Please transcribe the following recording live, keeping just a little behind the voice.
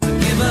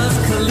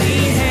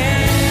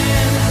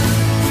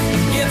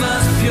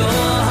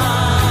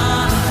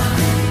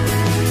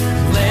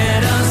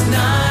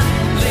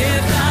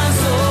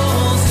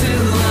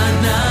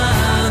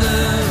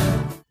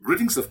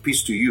of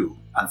peace to you,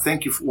 and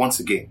thank you once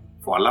again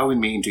for allowing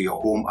me into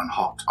your home and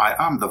heart. I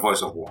am the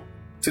Voice of War.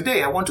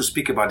 Today I want to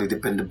speak about the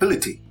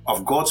dependability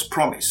of God's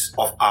promise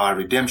of our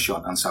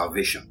redemption and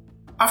salvation.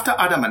 After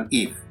Adam and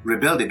Eve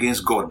rebelled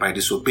against God by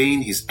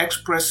disobeying his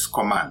express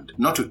command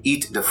not to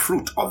eat the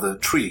fruit of the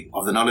tree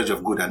of the knowledge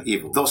of good and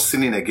evil, thus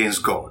sinning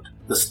against God,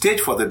 the stage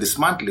for the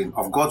dismantling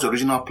of God's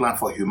original plan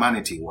for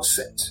humanity was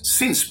set.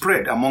 Sin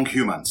spread among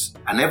humans,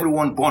 and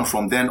everyone born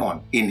from then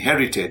on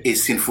inherited a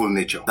sinful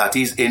nature. That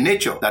is, a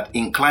nature that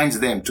inclines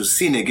them to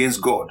sin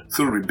against God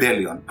through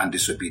rebellion and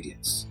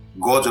disobedience.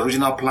 God's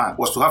original plan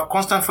was to have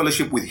constant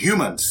fellowship with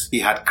humans he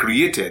had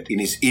created in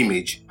his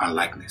image and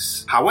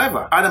likeness.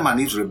 However, Adam and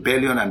Eve's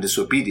rebellion and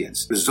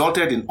disobedience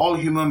resulted in all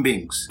human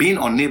beings being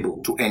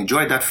unable to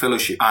enjoy that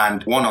fellowship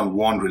and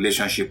one-on-one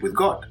relationship with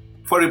God.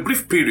 For a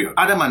brief period,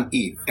 Adam and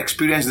Eve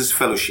experienced this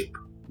fellowship.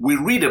 We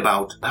read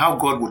about how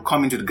God would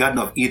come into the Garden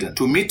of Eden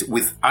to meet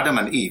with Adam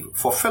and Eve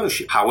for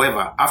fellowship.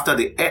 However, after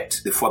they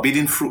ate the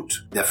forbidden fruit,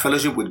 their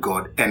fellowship with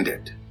God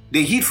ended.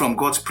 They hid from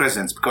God's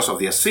presence because of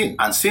their sin,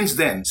 and since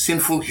then,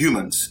 sinful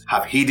humans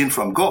have hidden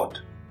from God.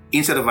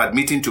 Instead of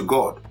admitting to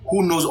God,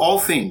 who knows all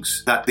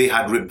things, that they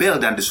had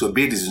rebelled and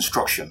disobeyed his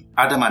instruction,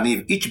 Adam and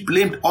Eve each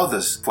blamed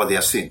others for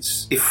their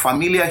sins, a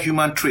familiar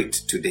human trait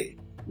today.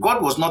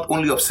 God was not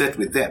only upset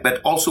with them,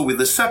 but also with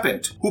the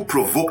serpent who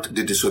provoked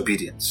the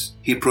disobedience.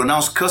 He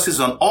pronounced curses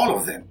on all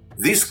of them.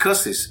 These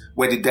curses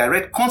were the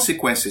direct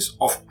consequences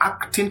of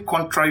acting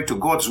contrary to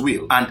God's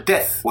will, and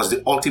death was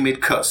the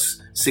ultimate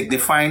curse,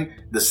 signifying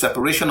the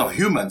separation of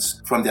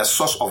humans from their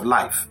source of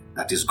life,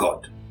 that is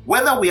God.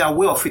 Whether we are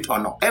aware of it or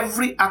not,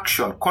 every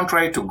action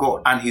contrary to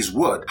God and his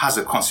word has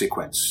a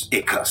consequence,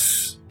 a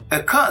curse.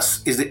 A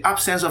curse is the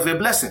absence of a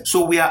blessing,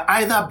 so we are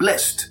either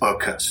blessed or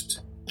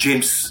cursed.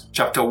 James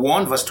chapter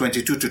 1 verse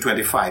 22 to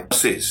 25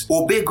 says,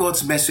 "Obey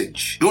God's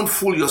message. Don't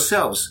fool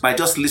yourselves by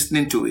just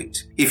listening to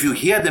it. If you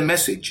hear the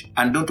message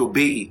and don't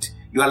obey it,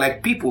 you are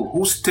like people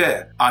who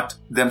stare at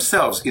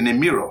themselves in a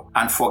mirror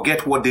and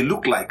forget what they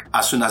look like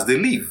as soon as they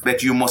leave.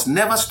 But you must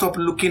never stop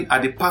looking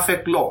at the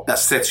perfect law that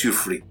sets you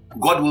free.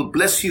 God will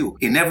bless you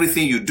in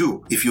everything you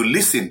do if you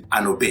listen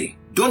and obey.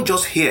 Don't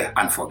just hear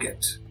and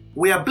forget."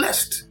 We are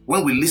blessed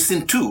when we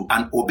listen to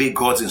and obey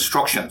God's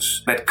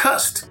instructions, but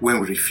cursed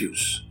when we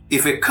refuse.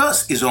 If a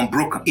curse is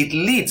unbroken, it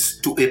leads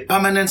to a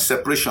permanent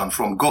separation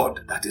from God,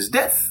 that is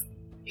death.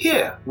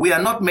 Here, we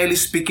are not merely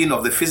speaking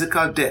of the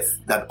physical death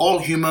that all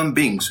human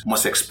beings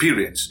must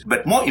experience,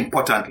 but more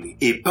importantly,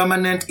 a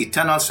permanent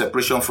eternal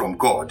separation from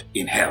God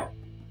in hell.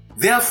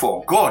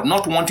 Therefore, God,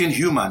 not wanting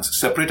humans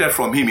separated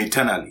from him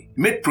eternally,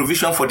 made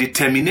provision for the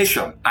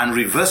termination and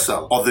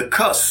reversal of the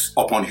curse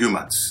upon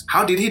humans.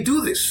 How did he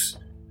do this?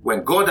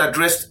 When God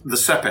addressed the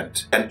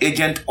serpent, an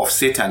agent of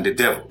Satan the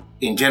devil,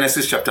 in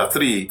Genesis chapter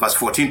 3, verse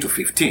 14 to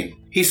 15,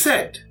 he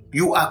said,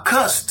 "You are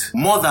cursed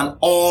more than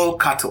all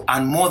cattle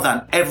and more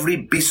than every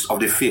beast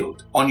of the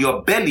field. On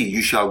your belly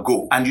you shall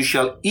go, and you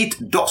shall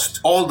eat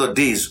dust all the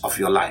days of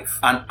your life.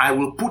 And I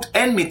will put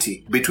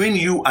enmity between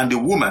you and the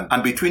woman,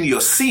 and between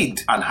your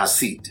seed and her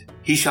seed.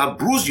 He shall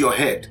bruise your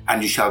head,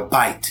 and you shall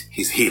bite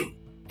his heel."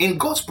 In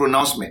God's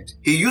pronouncement,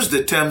 he used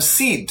the term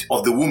seed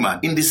of the woman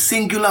in the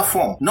singular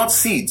form, not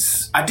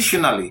seeds.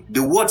 Additionally,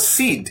 the word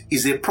seed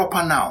is a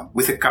proper noun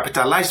with a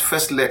capitalized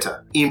first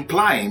letter,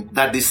 implying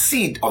that the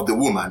seed of the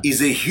woman is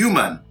a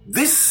human.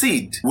 This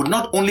seed would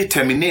not only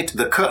terminate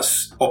the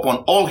curse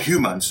upon all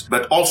humans,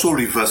 but also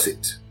reverse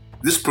it.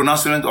 This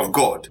pronouncement of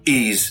God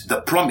is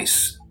the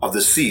promise of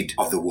the seed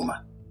of the woman.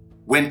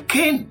 When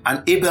Cain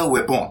and Abel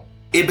were born,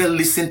 Abel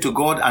listened to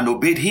God and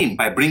obeyed him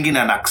by bringing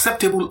an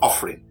acceptable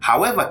offering.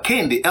 However,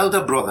 Cain, the elder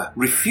brother,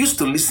 refused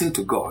to listen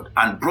to God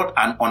and brought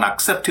an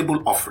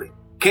unacceptable offering.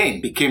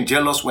 Cain became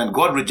jealous when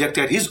God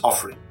rejected his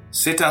offering.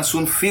 Satan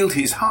soon filled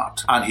his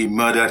heart and he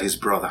murdered his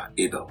brother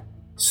Abel.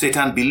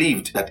 Satan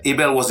believed that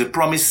Abel was the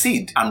promised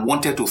seed and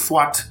wanted to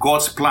thwart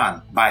God's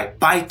plan by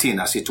biting,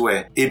 as it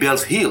were,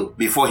 Abel's heel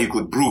before he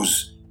could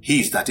bruise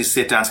his, that is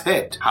Satan's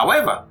head.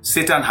 However,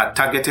 Satan had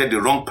targeted the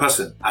wrong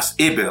person, as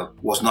Abel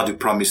was not the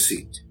promised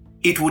seed.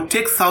 It would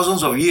take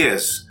thousands of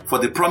years for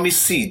the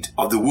promised seed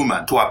of the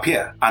woman to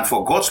appear and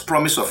for God's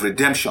promise of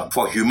redemption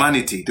for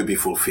humanity to be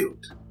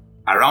fulfilled.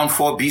 Around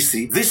 4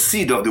 BC, this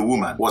seed of the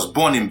woman was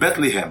born in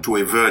Bethlehem to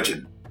a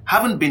virgin.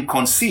 Having been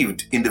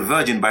conceived in the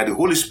virgin by the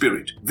Holy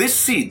Spirit, this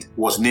seed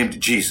was named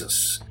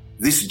Jesus.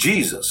 This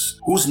Jesus,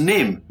 whose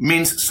name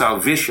means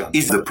salvation,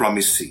 is the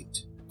promised seed.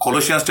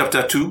 Colossians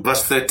chapter 2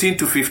 verse 13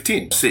 to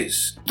 15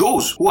 says,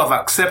 "Those who have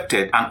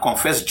accepted and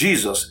confessed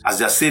Jesus as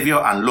their Savior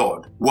and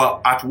Lord were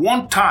at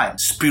one time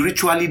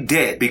spiritually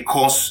dead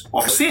because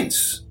of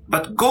sins.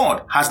 But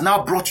God has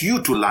now brought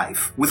you to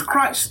life with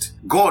Christ.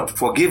 God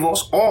forgave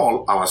us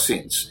all our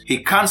sins.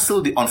 He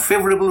canceled the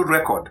unfavorable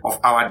record of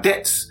our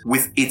debts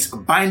with its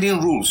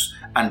binding rules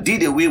and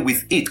did away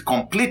with it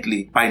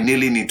completely by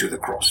nailing it to the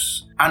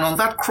cross. And on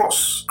that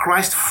cross,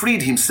 Christ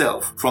freed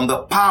himself from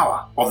the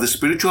power of the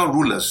spiritual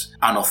rulers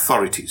and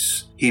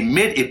authorities. He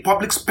made a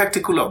public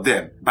spectacle of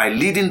them by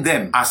leading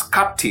them as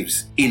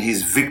captives in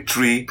his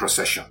victory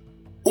procession.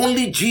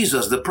 Only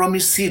Jesus, the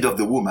promised seed of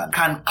the woman,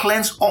 can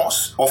cleanse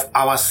us of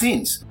our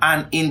sins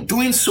and in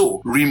doing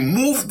so,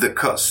 remove the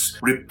curse,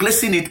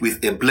 replacing it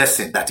with a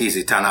blessing that is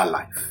eternal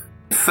life.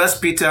 1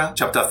 Peter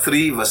chapter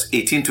 3 verse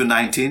 18 to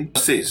 19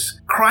 says,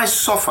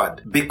 Christ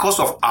suffered because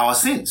of our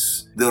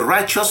sins, the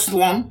righteous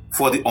one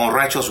for the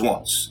unrighteous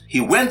ones. He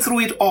went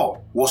through it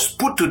all, was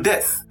put to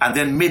death, and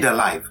then made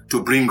alive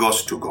to bring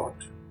us to God.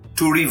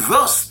 To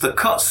reverse the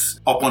curse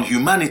upon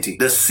humanity,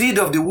 the seed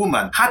of the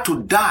woman had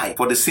to die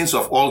for the sins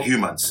of all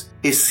humans,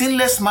 a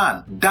sinless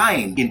man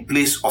dying in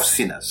place of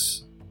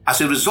sinners. As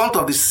a result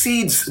of the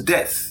seed's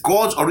death,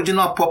 God's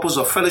original purpose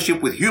of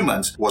fellowship with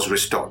humans was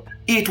restored.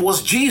 It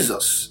was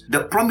Jesus,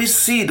 the promised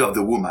seed of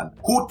the woman,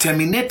 who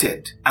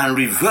terminated and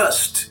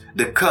reversed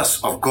the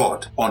curse of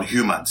God on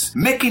humans,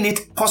 making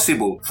it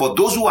possible for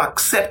those who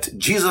accept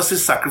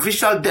Jesus'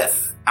 sacrificial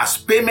death as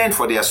payment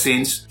for their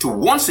sins to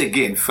once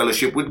again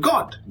fellowship with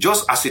God,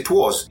 just as it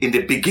was in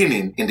the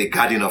beginning in the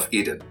Garden of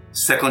Eden.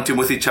 2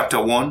 Timothy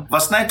chapter 1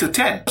 verse 9 to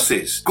 10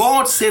 says,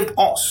 God saved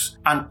us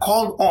and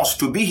called us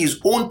to be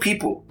his own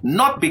people,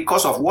 not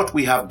because of what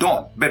we have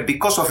done, but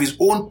because of his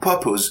own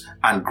purpose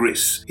and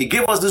grace. He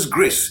gave us this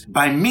grace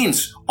by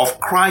means of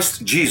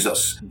Christ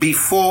Jesus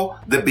before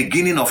the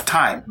beginning of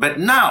time, but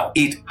now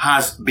it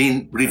has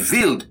been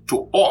revealed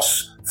to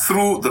us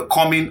through the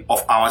coming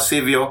of our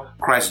Savior,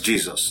 Christ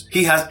Jesus.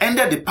 He has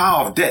ended the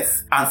power of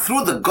death and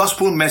through the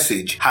gospel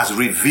message has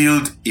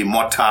revealed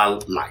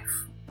immortal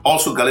life.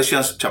 Also,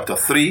 Galatians chapter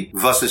 3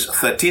 verses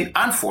 13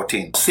 and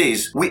 14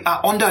 says, we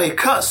are under a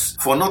curse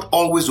for not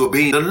always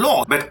obeying the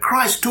law, but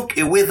Christ took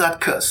away that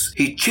curse.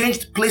 He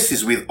changed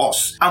places with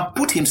us and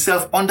put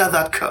himself under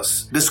that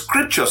curse. The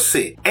scriptures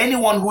say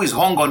anyone who is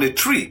hung on a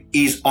tree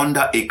is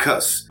under a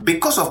curse.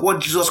 Because of what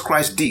Jesus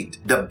Christ did,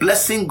 the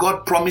blessing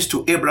God promised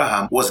to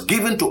Abraham was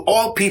given to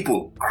all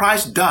people.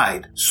 Christ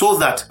died so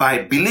that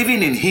by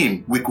believing in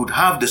him, we could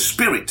have the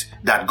spirit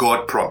that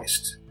God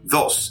promised.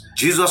 Thus,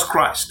 Jesus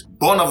Christ,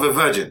 born of a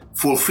virgin,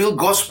 fulfilled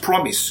God's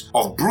promise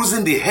of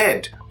bruising the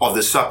head of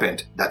the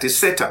serpent, that is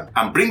Satan,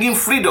 and bringing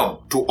freedom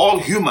to all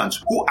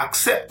humans who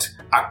accept,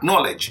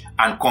 acknowledge,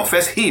 and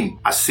confess him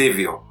as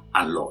Savior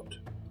and Lord.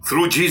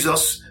 Through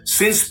Jesus,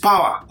 sin's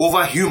power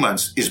over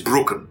humans is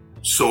broken.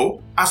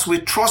 So, as we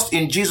trust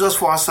in Jesus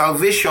for our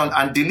salvation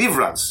and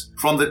deliverance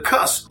from the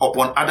curse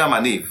upon Adam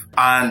and Eve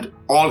and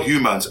all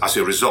humans as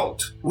a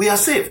result, we are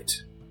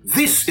saved.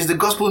 This is the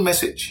gospel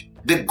message,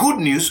 the good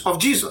news of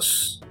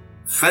Jesus.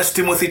 1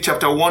 Timothy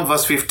chapter 1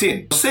 verse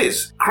 15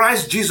 says,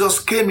 Christ Jesus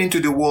came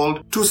into the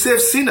world to save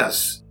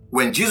sinners.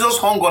 When Jesus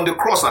hung on the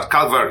cross at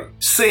Calvary,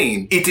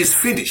 saying, it is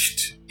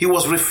finished, he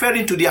was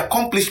referring to the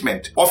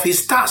accomplishment of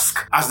his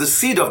task as the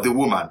seed of the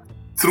woman.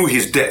 Through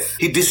his death,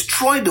 he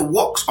destroyed the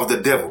works of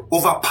the devil,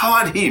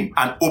 overpowered him,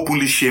 and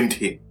openly shamed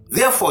him.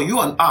 Therefore,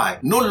 you and I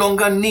no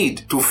longer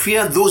need to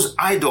fear those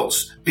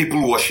idols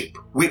people worship.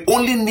 We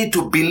only need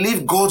to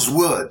believe God's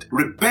word,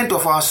 repent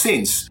of our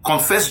sins,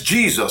 confess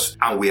Jesus,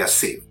 and we are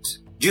saved.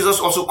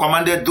 Jesus also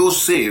commanded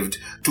those saved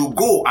to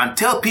go and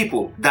tell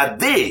people that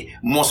they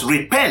must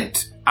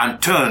repent and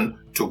turn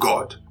to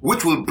God,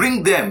 which will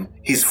bring them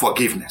his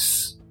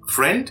forgiveness.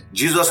 Friend,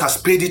 Jesus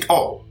has paid it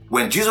all.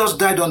 When Jesus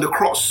died on the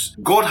cross,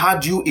 God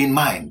had you in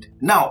mind.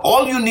 Now,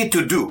 all you need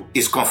to do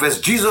is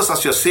confess Jesus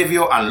as your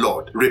Savior and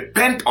Lord,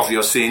 repent of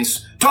your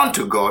sins, turn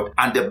to God,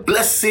 and the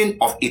blessing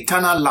of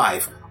eternal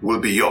life will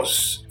be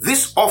yours.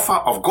 This offer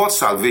of God's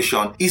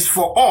salvation is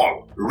for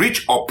all,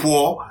 rich or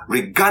poor,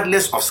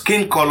 regardless of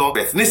skin color,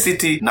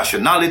 ethnicity,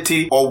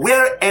 nationality, or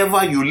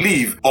wherever you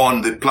live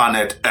on the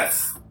planet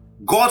Earth.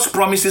 God's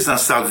promises and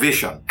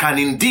salvation can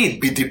indeed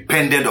be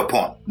depended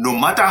upon. No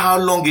matter how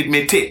long it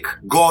may take,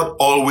 God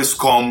always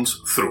comes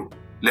through.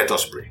 Let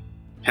us pray.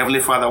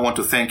 Heavenly Father, I want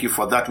to thank you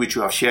for that which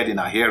you have shared in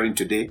our hearing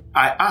today.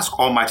 I ask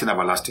Almighty and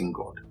everlasting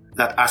God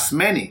that as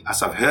many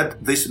as have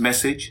heard this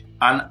message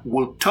and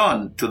will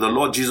turn to the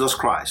Lord Jesus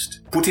Christ,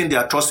 putting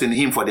their trust in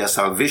him for their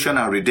salvation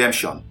and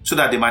redemption, so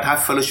that they might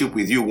have fellowship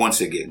with you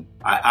once again,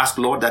 I ask,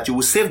 Lord, that you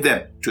will save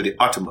them to the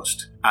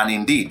uttermost and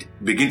indeed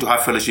begin to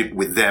have fellowship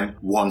with them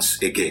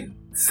once again.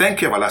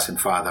 Thank you, everlasting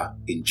Father.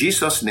 In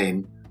Jesus'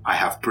 name I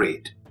have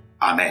prayed.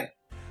 Amen.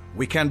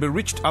 We can be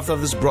reached after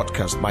this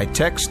broadcast by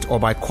text or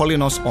by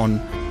calling us on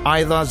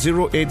either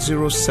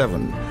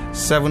 0807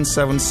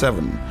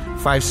 777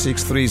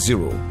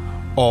 5630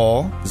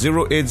 or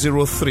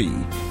 0803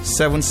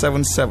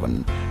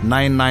 777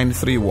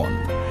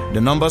 9931.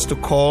 The numbers to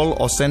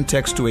call or send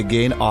text to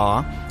again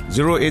are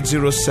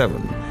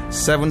 0807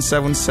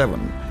 777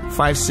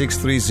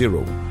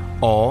 5630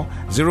 or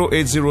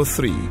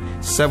 0803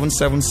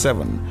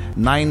 777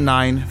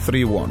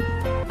 9931.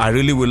 I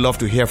really would love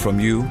to hear from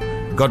you.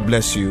 God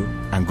bless you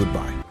and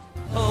goodbye.